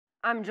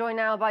I'm joined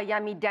now by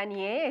Yamide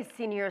Dagnet, a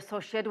senior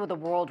associate with the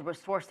World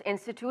Resource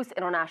Institute's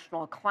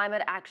International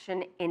Climate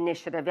Action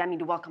Initiative.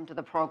 Yamide, welcome to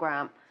the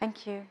program.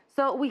 Thank you.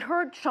 So we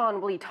heard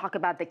Sean really talk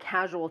about the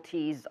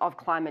casualties of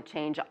climate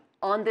change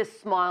on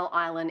this small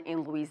island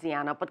in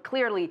Louisiana, but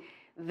clearly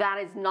that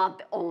is not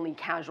the only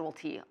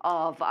casualty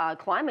of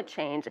climate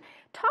change.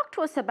 Talk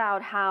to us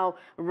about how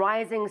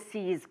rising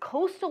seas,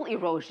 coastal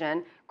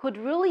erosion could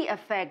really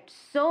affect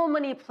so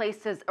many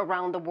places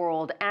around the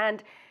world,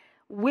 and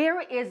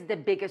where is the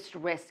biggest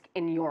risk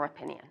in your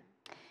opinion?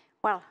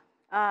 Well,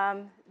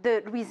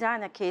 the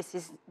Louisiana case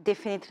is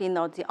definitely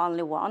not the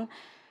only one.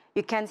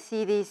 You can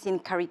see this in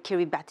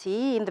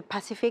Kiribati, in the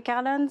Pacific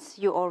Islands.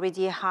 You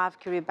already have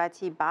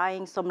Kiribati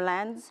buying some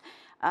lands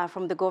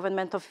from the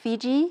government of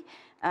Fiji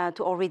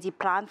to already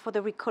plan for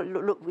the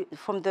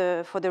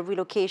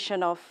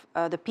relocation of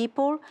the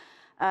people.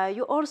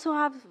 You also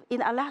have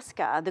in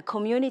Alaska the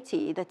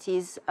community that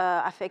is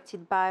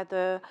affected by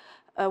the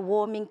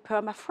warming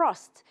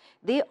permafrost.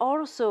 They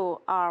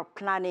also are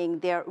planning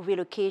their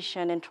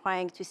relocation and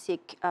trying to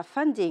seek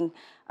funding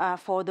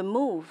for the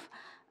move.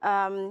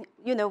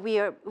 You know,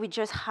 we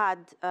just had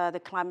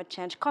the climate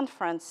change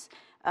conference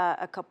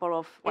a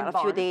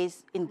few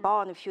days in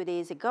Bonn a few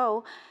days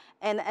ago.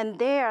 And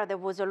there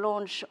was a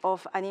launch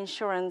of an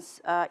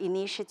insurance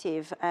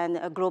initiative and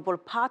a global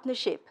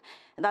partnership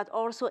that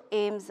also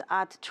aims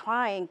at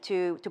trying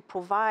to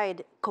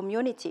provide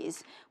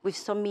communities with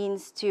some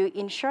means to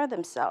insure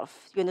themselves,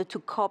 you know, to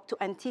cope, to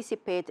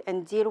anticipate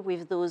and deal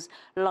with those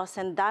loss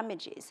and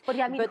damages. But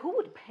yeah, I mean, who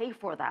would pay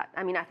for that?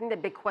 I mean, I think the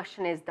big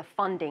question is the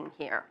funding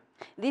here.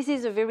 This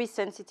is a very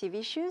sensitive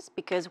issue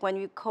because when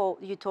you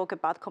talk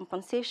about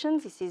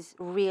compensations, this is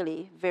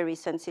really very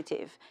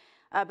sensitive.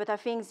 But I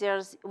think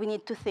we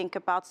need to think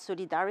about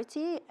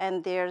solidarity,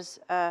 and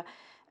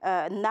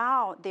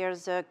now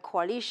there's a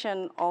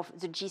coalition of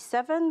the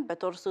G7,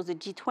 but also the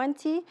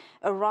G20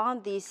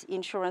 around this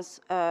insurance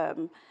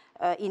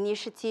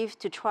initiative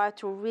to try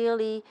to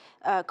really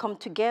come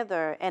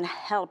together and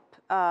help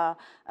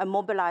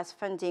mobilize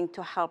funding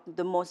to help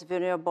the most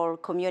vulnerable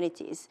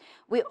communities.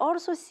 We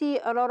also see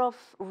a lot of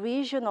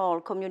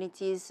regional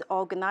communities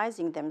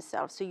organizing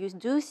themselves. So you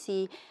do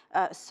see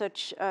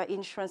such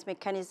insurance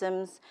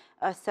mechanisms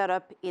set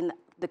up in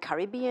the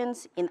Caribbean,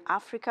 in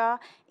Africa,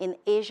 in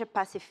Asia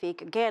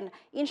Pacific. Again,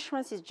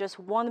 insurance is just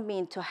one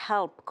means to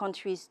help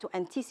countries to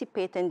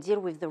anticipate and deal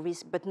with the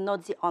risk, but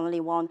not the only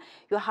one.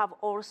 You have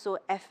also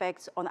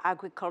effects on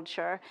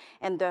agriculture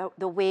and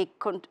the way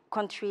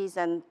countries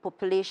and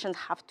populations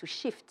have to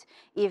shift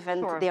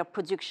even their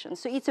production.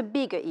 So it's a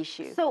bigger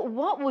issue. So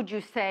what would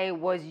you say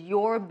was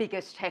your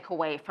biggest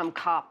takeaway from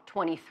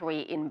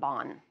COP23 in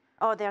Bonn?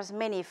 Oh, there's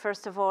many.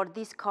 First of all,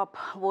 this COP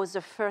was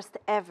the first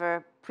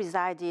ever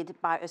presided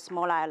by a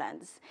small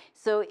island.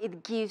 So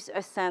it gives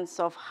a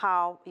sense of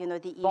how, you know,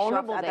 the issue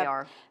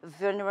of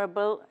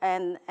vulnerable,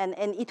 and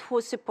it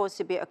was supposed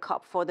to be a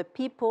COP for the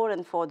people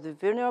and for the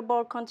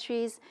vulnerable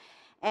countries.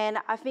 And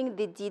I think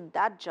they did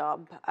that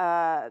job.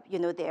 You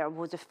know, there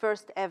was the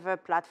first ever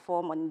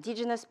platform on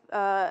indigenous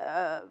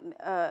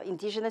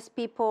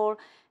people.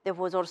 There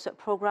was also a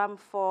program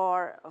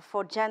for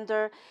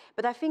gender.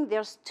 But I think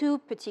there's two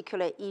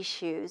particular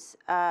issues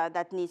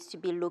that needs to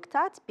be looked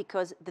at,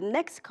 because the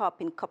next COP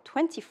in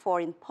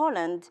COP24 in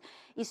Poland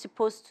is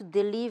supposed to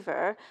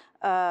deliver,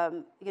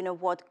 you know,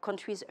 what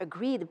countries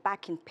agreed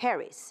back in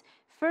Paris.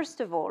 First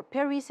of all,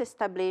 Paris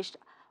established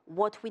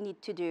what we need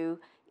to do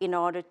in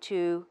order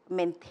to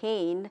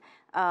maintain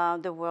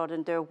the world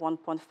under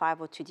 1.5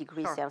 or 2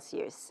 degrees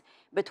Celsius.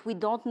 But we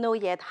don't know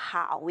yet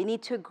how. We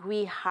need to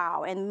agree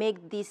how and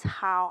make this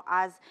how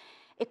as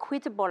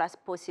equitable as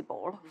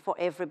possible for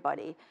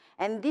everybody.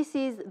 And this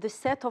is the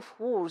set of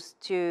rules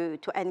to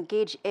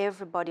engage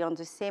everybody on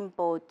the same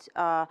boat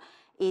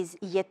is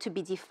yet to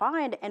be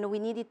defined, and we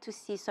needed to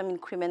see some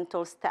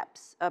incremental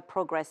steps,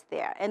 progress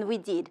there, and we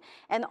did.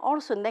 And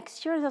also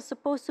next year there's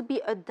supposed to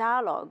be a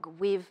dialogue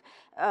with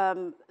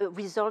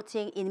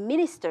resulting in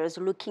ministers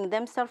looking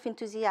themselves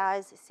into the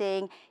eyes,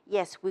 saying,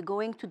 yes, we're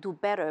going to do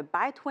better.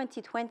 By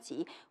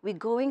 2020, we're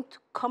going to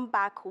come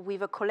back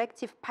with a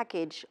collective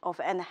package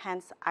of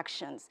enhanced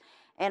actions.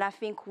 And I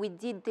think we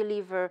did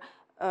deliver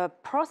a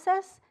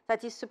process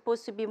that is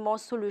supposed to be more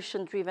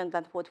solution-driven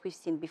than what we've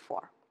seen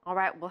before. All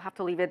right, we'll have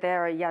to leave it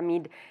there.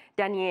 Yamide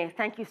Dagnet,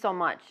 thank you so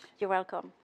much. You're welcome.